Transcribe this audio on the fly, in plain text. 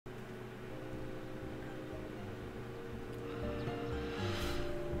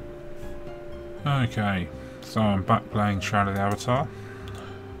Okay, so I'm back playing Shroud of the Avatar,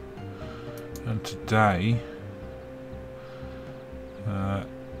 and today I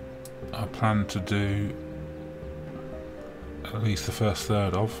plan to do at least the first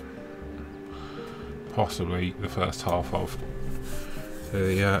third of, possibly the first half of,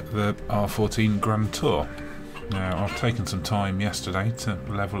 the R14 Grand Tour. Now, I've taken some time yesterday to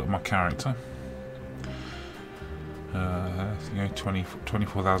level up my character.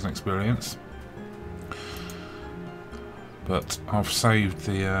 24,000 experience. But I've saved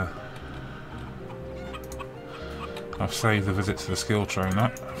the visit to the skill trainer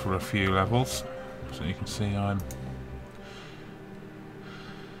for a few levels, so you can see I've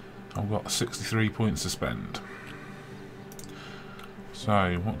got 63 points to spend.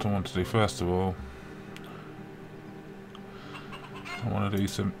 So what do I want to do first of all? I want to do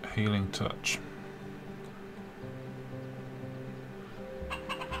some healing touch.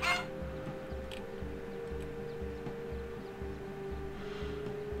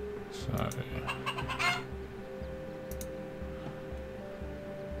 So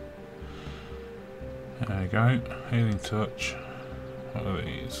there we go, healing touch. What are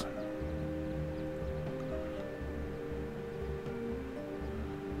these?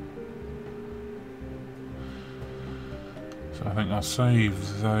 So I think I'll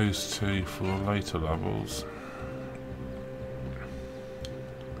save those two for later levels.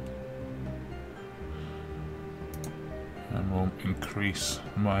 And we'll increase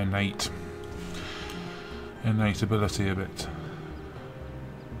my innate ability a bit.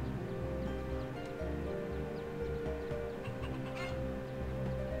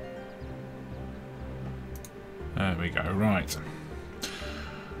 There we go, right.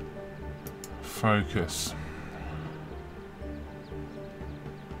 Focus.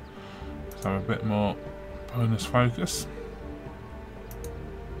 Let's have a bit more bonus focus.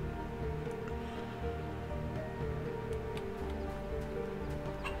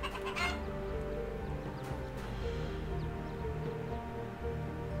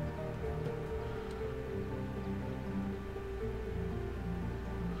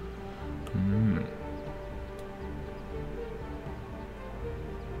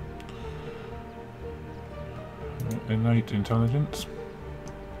 Innate intelligence.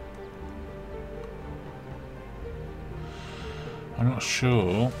 I'm not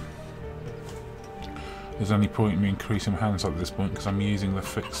sure there's any point in me increasing my hand size at this point because I'm using the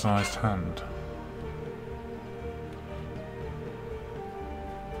fixed sized hand.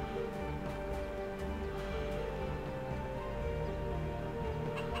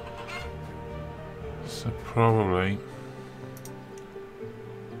 So probably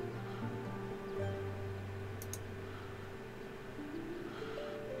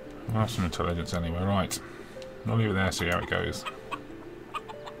I'll have some intelligence anyway, right. I'll leave it there, see how it goes.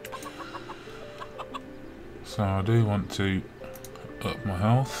 So I do want to up my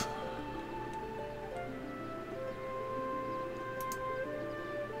health.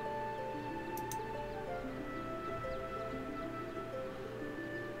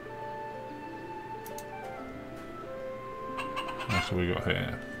 That's what we got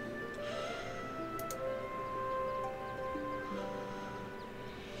here.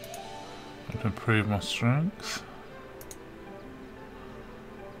 To improve my strength.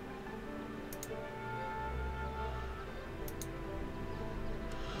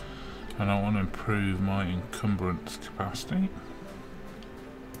 And I want to improve my encumbrance capacity.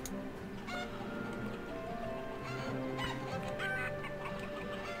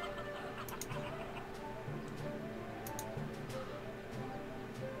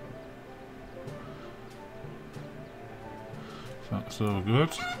 So that's all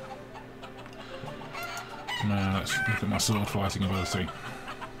good. Now let's look at my sword fighting ability.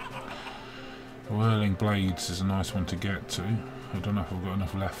 Whirling blades is a nice one to get to. I don't know if I've got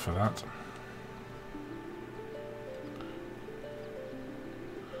enough left for that.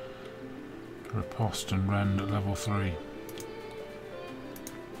 Riposte and rend at level 3.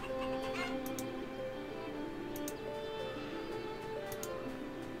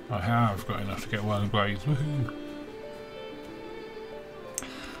 I have got enough to get whirling blades. Woohoo!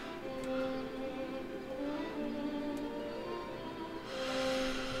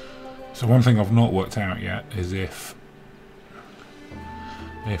 So one thing I've not worked out yet is if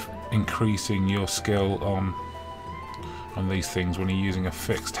increasing your skill on these things when you're using a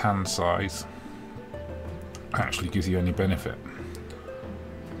fixed hand size actually gives you any benefit.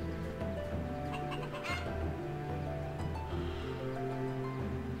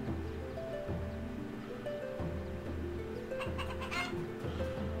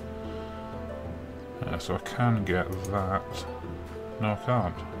 So I can get that. No, I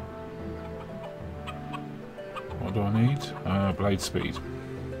can't. What do I need? Blade speed.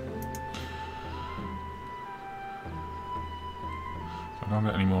 I can't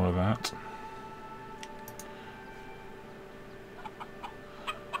get any more of that.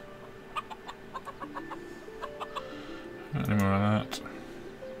 Any more of that.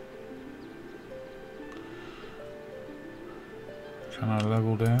 Can I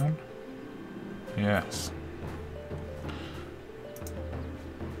level down? Yes.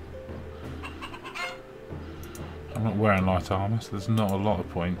 I'm not wearing light armour, so there's not a lot of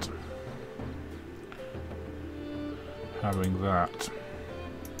point having that.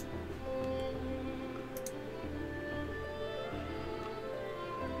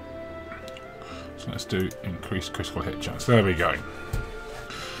 So let's do increased critical hit chance. There we go.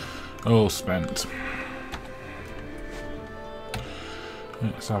 All spent.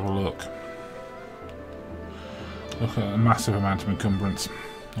 Let's have a look. Look at a massive amount of encumbrance.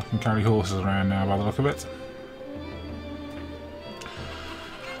 I can carry horses around now by the look of it.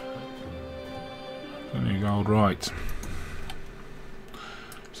 Plenty of gold, right.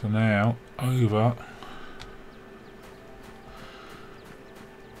 So now over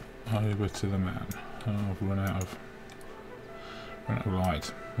to the man. Oh, I've run out of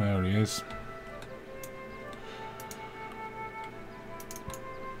light. There he is.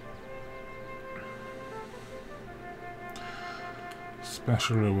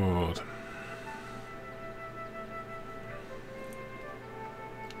 Special reward.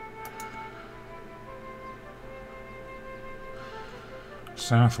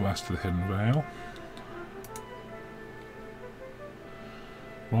 Southwest of the Hidden Vale.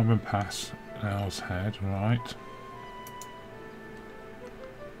 Robin Pass, Owl's Head, right.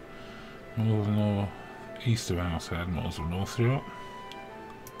 Northern or east of Owl's Head, North York.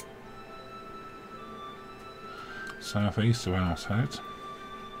 Southeast of Owl's Head.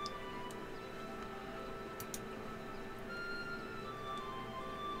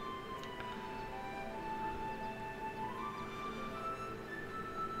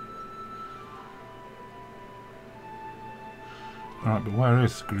 Right, but where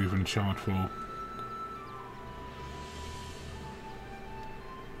is Groove and Shardfall?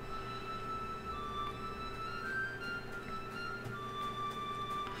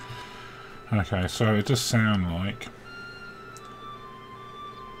 Okay, so it does sound like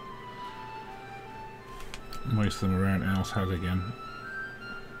most of them are around Owl's Head again.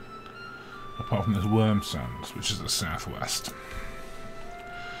 Apart from this Wyrmsands, which is the southwest.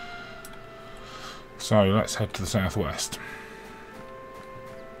 So let's head to the southwest.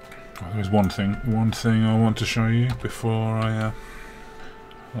 There's one thing I want to show you before I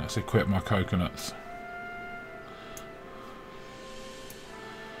let's equip my coconuts.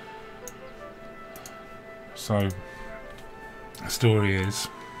 So the story is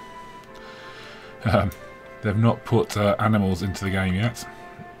they've not put animals into the game yet,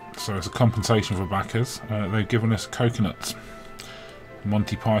 so as a compensation for backers they've given us coconuts,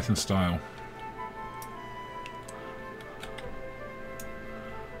 Monty Python style.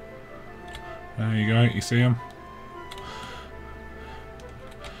 There you go, you see them?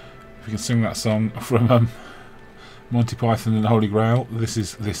 If you can sing that song from Monty Python and the Holy Grail, this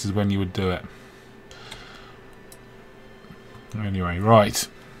is when you would do it. Anyway, right.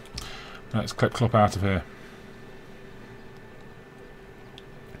 Let's clop out of here.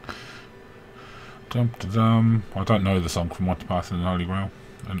 Dum da dum. I don't know the song from Monty Python and the Holy Grail,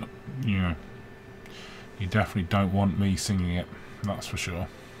 and you know, you definitely don't want me singing it. That's for sure.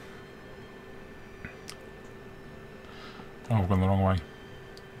 Oh, I've gone the wrong way.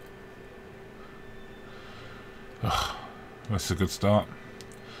 Ugh, this is a good start.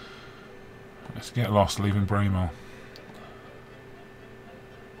 Let's get lost leaving Braemar.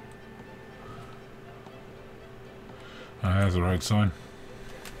 Oh, there's a road sign.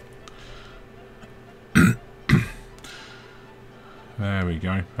 There we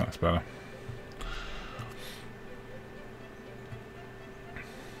go, that's better.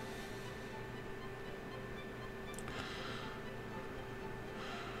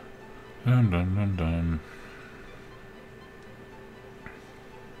 Dun dun dun dun.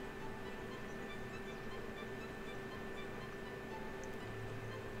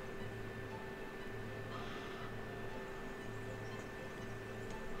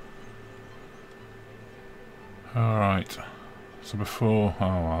 Alright, so before, oh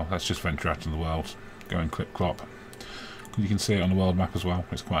well, let's just venture out in the world, go and click clop. You can see it on the world map as well,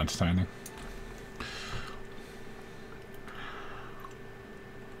 it's quite entertaining.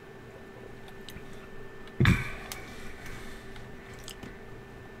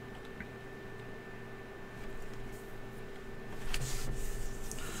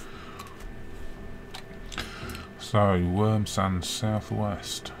 So, Wyrmsands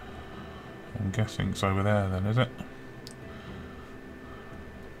southwest. I'm guessing it's over there then, is it?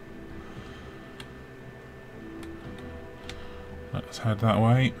 Let's head that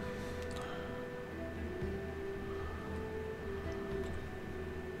way.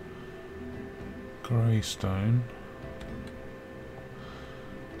 Greystone.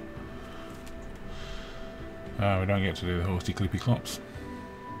 Oh, we don't get to do the horsey clippy clops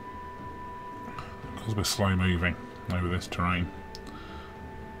because we're slow moving over this terrain.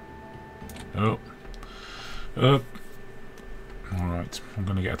 Up, up. Alright, I'm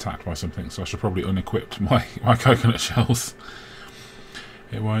going to get attacked by something, so I should probably unequip my coconut shells.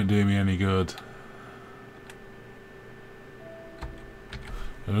 It won't do me any good.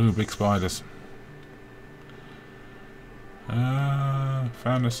 Oh, big spiders.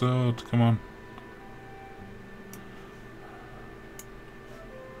 Found a sword, come on.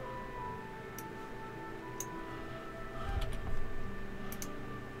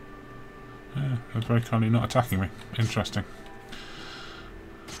 Yeah, they're very kindly not attacking me. Interesting.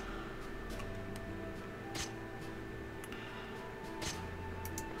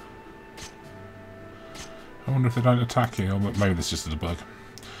 I wonder if they don't attack you, or maybe this is just a bug.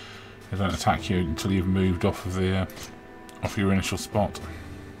 They don't attack you until you've moved off of the off your initial spot.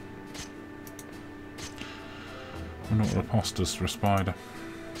 I wonder what riposte does for a spider.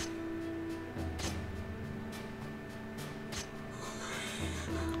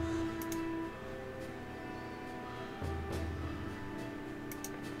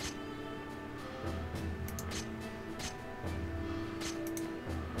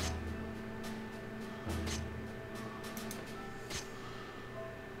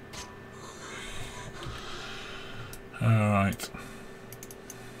 Alright.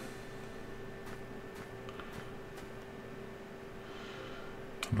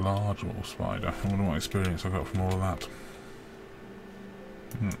 Large wall spider. I wonder what experience I got from all of that.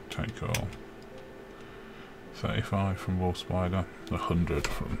 Take all. 35 from wall spider, 100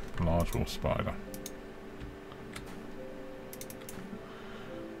 from large wall spider.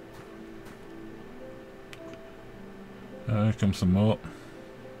 Here comes some more.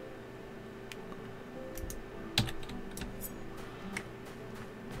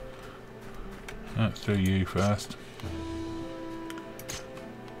 Let's do you first.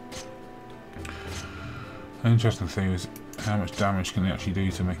 The interesting thing is how much damage can they actually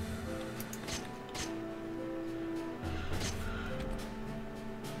do to me.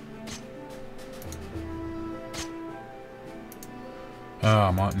 Oh,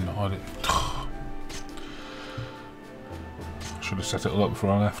 I might not hide it. Should have set it all up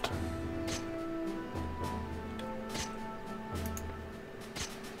before I left.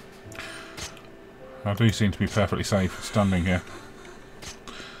 I do seem to be perfectly safe standing here.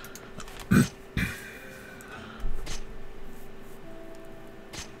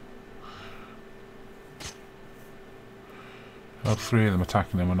 I had 3 of them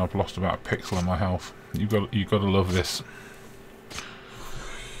attacking them, and I've lost about a pixel of my health. You've got to love this.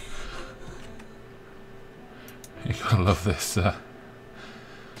 You've got to love this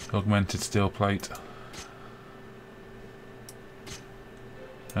augmented steel plate.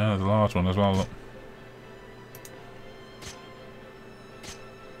 Oh, there's a large one as well. Look.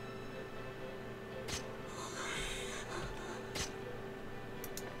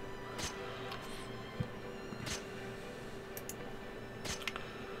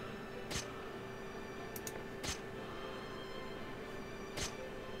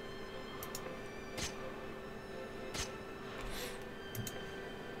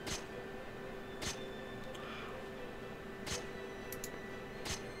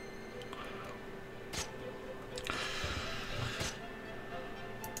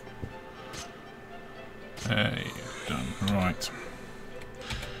 Hey, done. Right.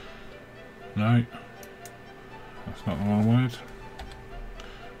 No. That's not the one I wanted.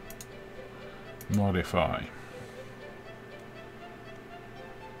 Modify.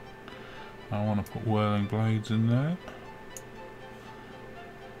 I want to put whirling blades in there.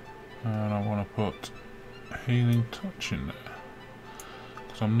 And I want to put healing touch in there.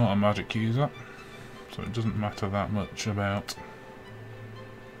 Because I'm not a magic user. So it doesn't matter that much about...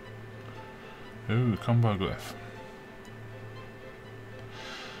 Ooh, combo glyph.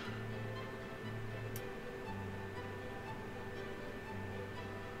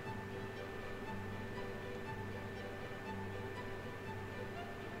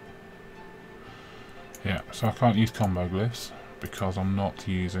 Yeah, so I can't use combo glyphs because I'm not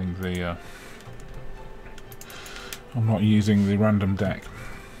using the random deck.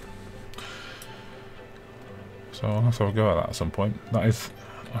 So I'll have to have a go at that at some point. That is,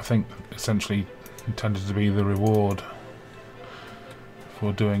 I think, essentially intended to be the reward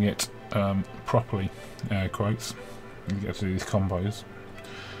for doing it properly, air quotes. You get to do these combos.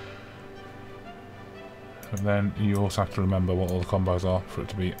 And then you also have to remember what all the combos are for it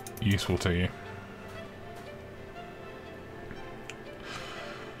to be useful to you.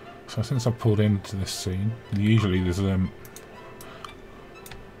 So since I've pulled into this scene, usually there's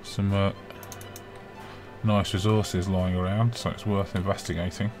some nice resources lying around, so it's worth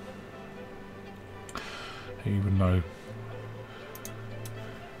investigating. Even though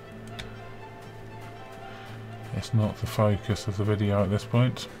it's not the focus of the video at this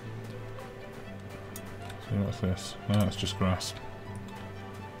point. See, what's this? No, it's just grass.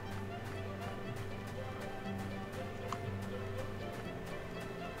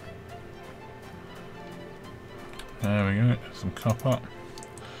 There we go, some copper.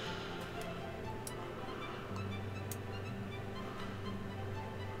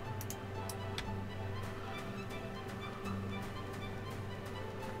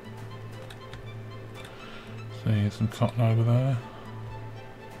 See, some cotton over there.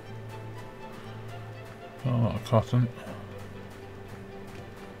 Not a lot of cotton.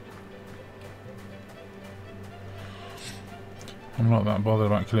 I'm not that bothered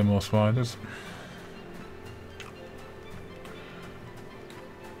about killing more spiders.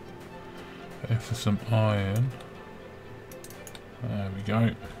 But if there's some iron, there we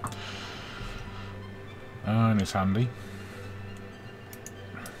go. Iron is handy,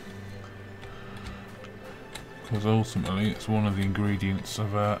 because ultimately it's one of the ingredients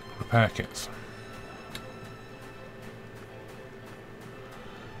of repair kits.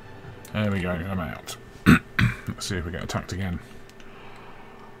 There we go, I'm out. Let's see if we get attacked again.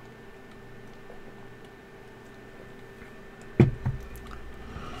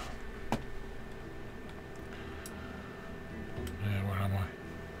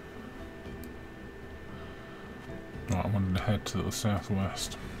 Right, I wanted to head to the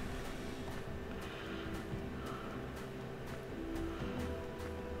southwest.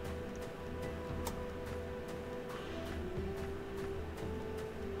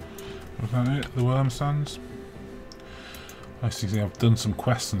 Was that it? The Wyrmsands? I see I've done some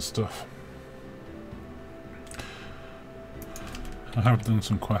quests and stuff. I have done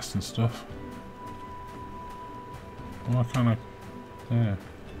some quests and stuff. Why can't I? Yeah.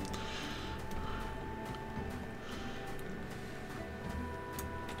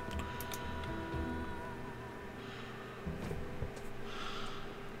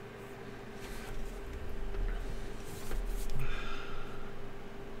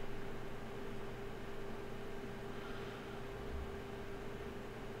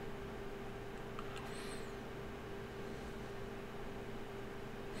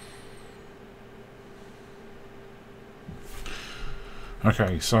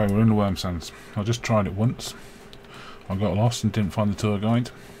 Okay, so we're in the Wyrmsands. I just tried it once. I got lost and didn't find the tour guide.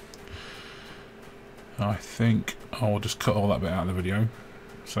 I think I will just cut all that bit out of the video,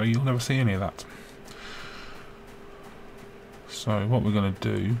 so you'll never see any of that. So what we're going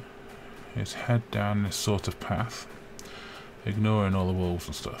to do is head down this sort of path, ignoring all the wolves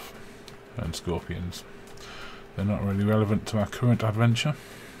and stuff, and scorpions. They're not really relevant to our current adventure.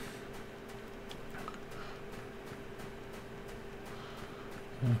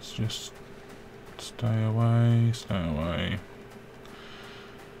 Let's just stay away, stay away.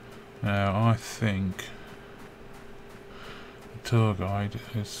 Now I think the tour guide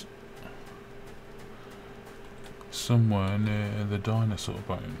is somewhere near the dinosaur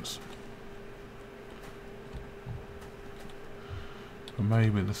bones. But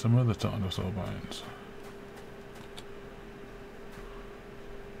maybe there's some other dinosaur bones.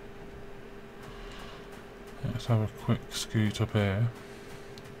 Let's have a quick scoot up here,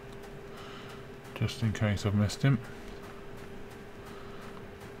 just in case I've missed him.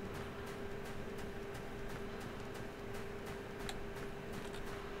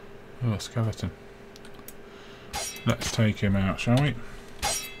 Oh, a skeleton. Let's take him out, shall we?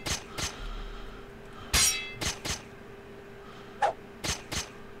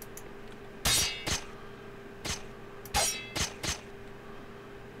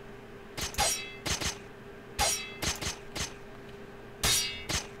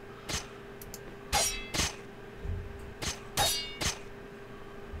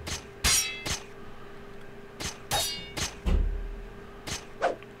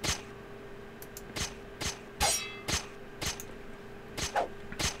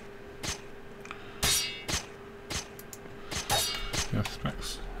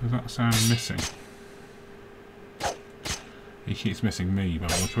 Does that sound missing? He keeps missing me by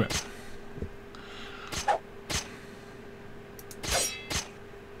the look of it.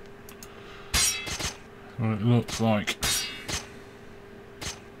 what it looks like.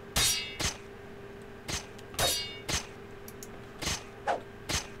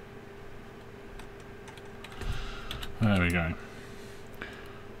 There we go.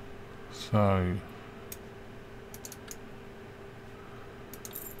 So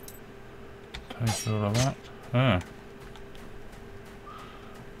take all of that. Ah.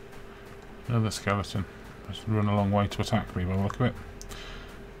 Another skeleton. It's run a long way to attack me by the look of it.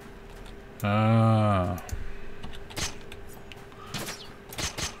 Ah.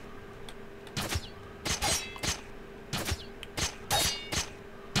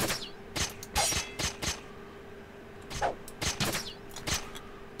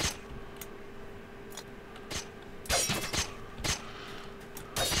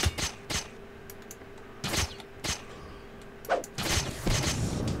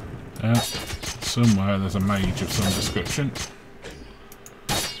 Somewhere there's a mage of some description.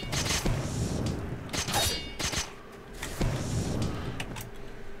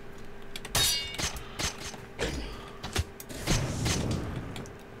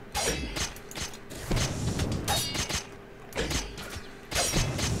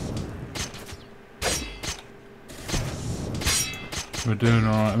 We're doing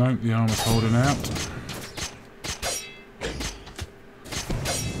alright, I think the armor's holding out.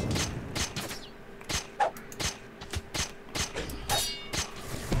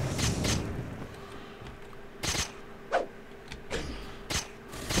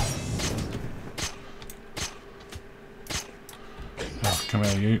 Come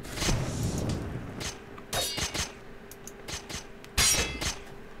here, you.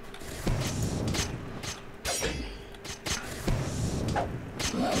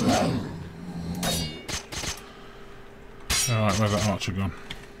 Alright, where's that archer gone?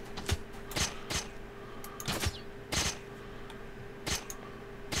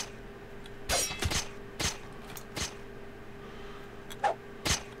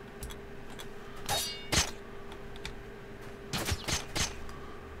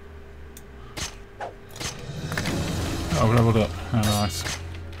 Oh, I've leveled up. How nice.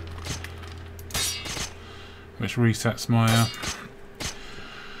 Which resets my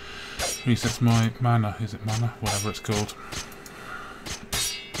mana. Is it mana? Whatever it's called.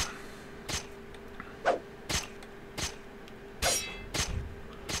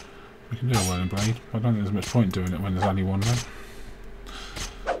 We can do a whirling blade. I don't think there's much point doing it when there's only one there.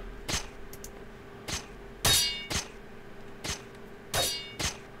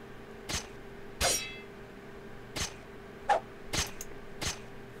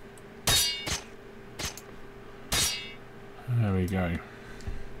 There we go.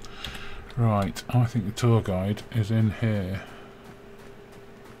 Right, I think the tour guide is in here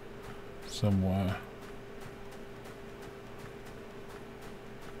somewhere.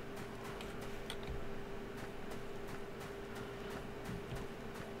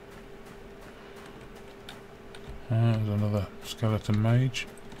 There's another skeleton mage.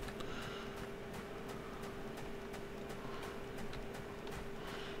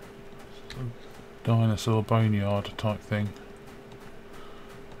 Dinosaur boneyard type thing.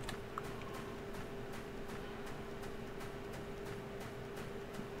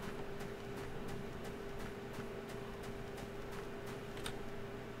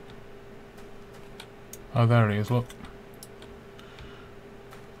 Oh, there he is, look.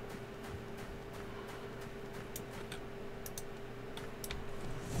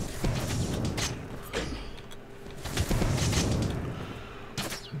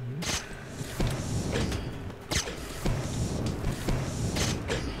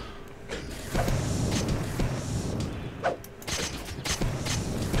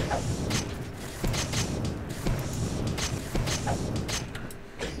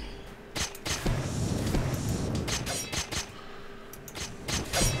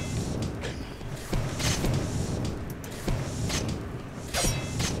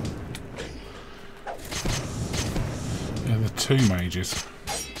 Yeah, there are two mages.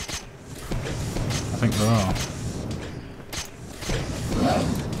 I think there are.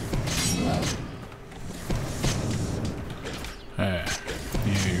 There.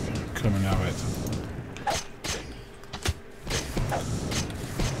 You. Come and have it.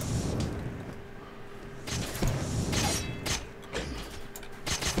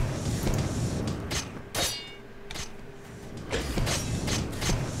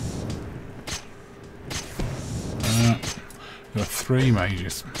 There are 3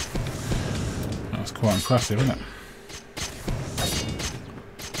 mages. That's quite impressive, isn't it?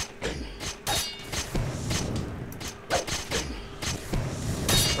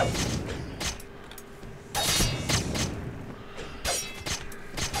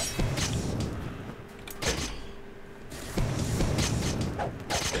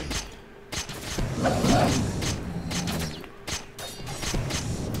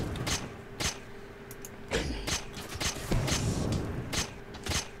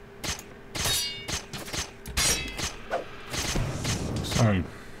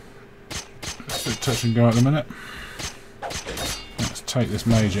 touch and go at the minute. Let's take this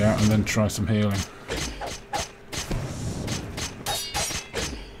mage out and then try some healing.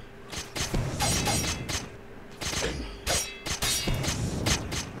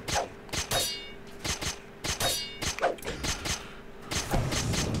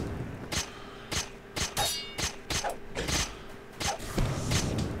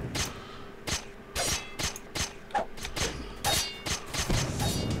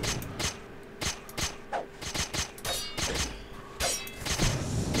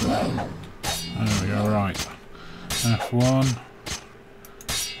 There we go, right. F1,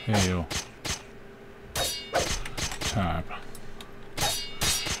 heal, tab.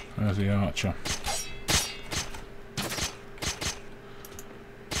 There's the archer.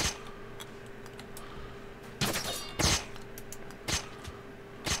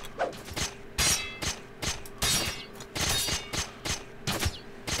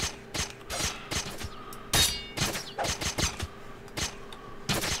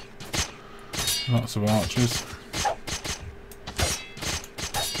 Lots of archers.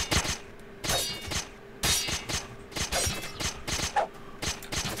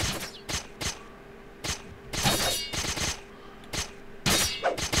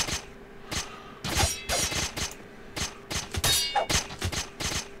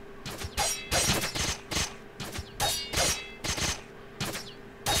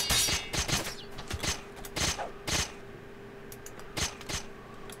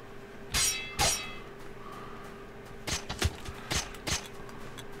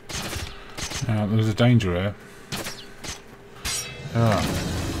 There's a danger here.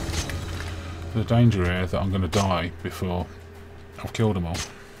 There's a danger here that I'm going to die before I've killed them all. So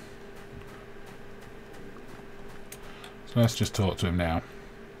let's just talk to him now.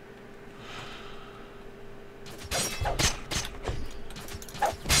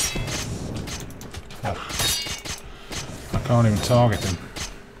 I can't even target him.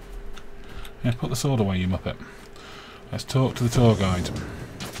 Yeah, put the sword away, you muppet. Let's talk to the tour guide.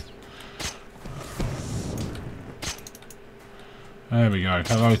 There we go.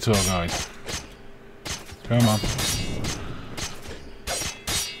 Hello, tour guide. Come on.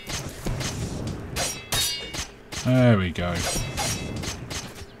 There we go.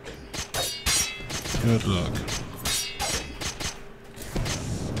 Good luck.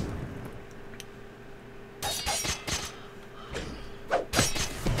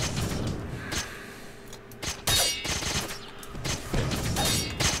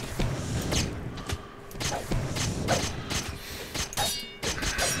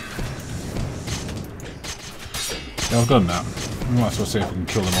 So I've done that. We might as well see if we can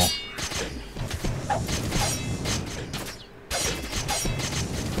kill them all.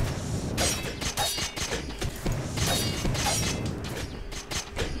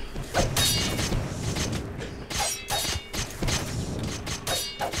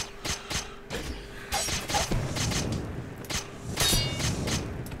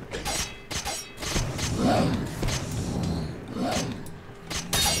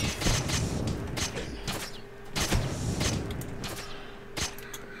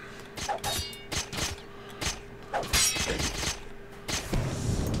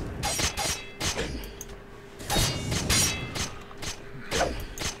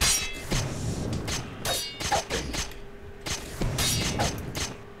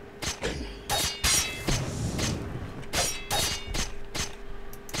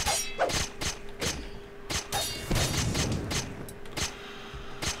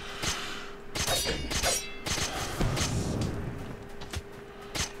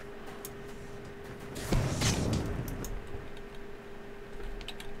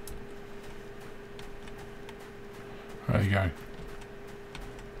 There you go.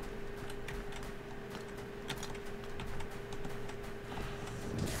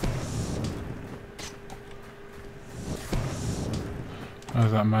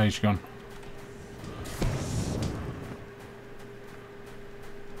 Where's that mage gone?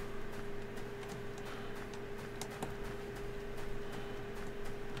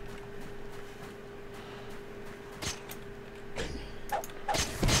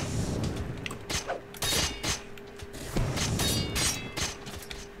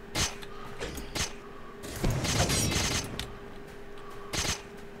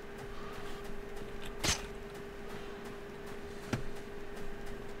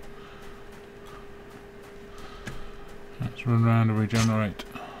 Let's run around and regenerate.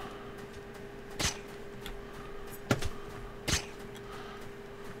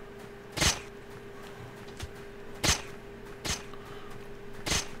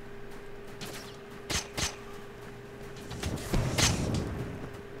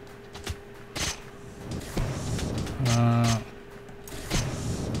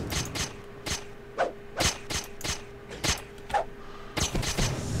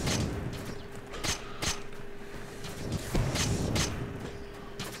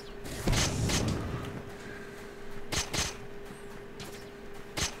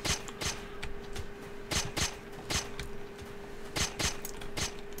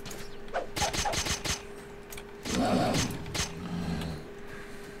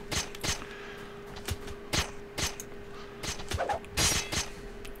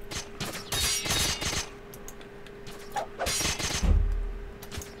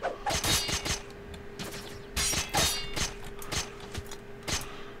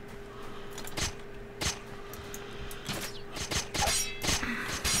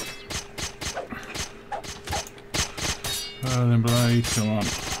 Whirling blade, come on.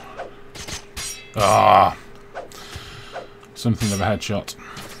 Ah! Something of a headshot.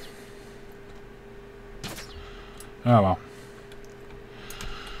 Oh well.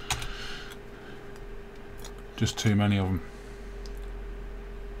 Just too many of them.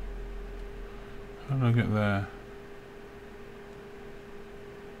 How did I get there?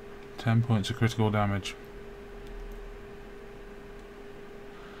 10 points of critical damage.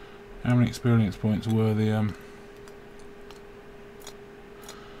 How many experience points were the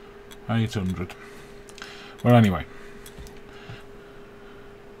 800? Well, anyway,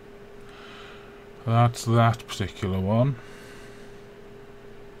 that's that particular one.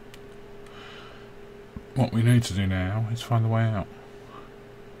 What we need to do now is find the way out.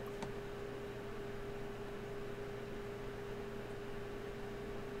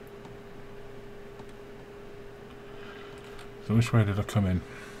 So which way did I come in?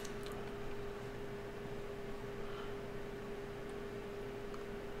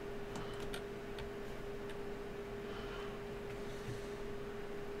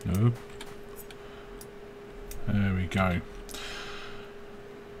 Nope. There we go.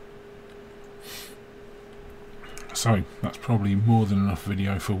 So that's probably more than enough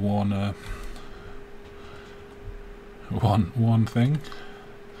video for one thing.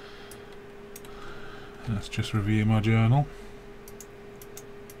 Let's just review my journal.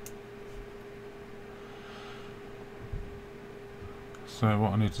 So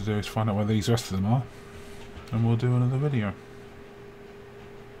what I need to do is find out where these rest of them are, and we'll do another video.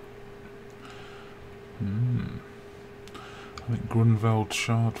 I think Grunwald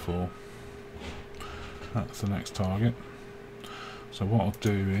Shard 4. That's the next target. So what I'll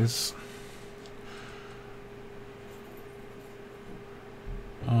do is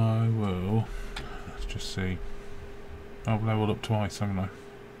I will, let's just see, I've leveled up twice, haven't I?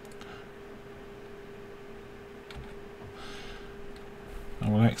 I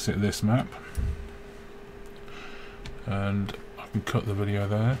will exit this map and I can cut the video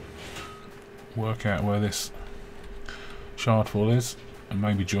there, work out where this shardfall is, and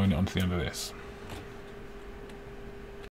maybe join it onto the end of this.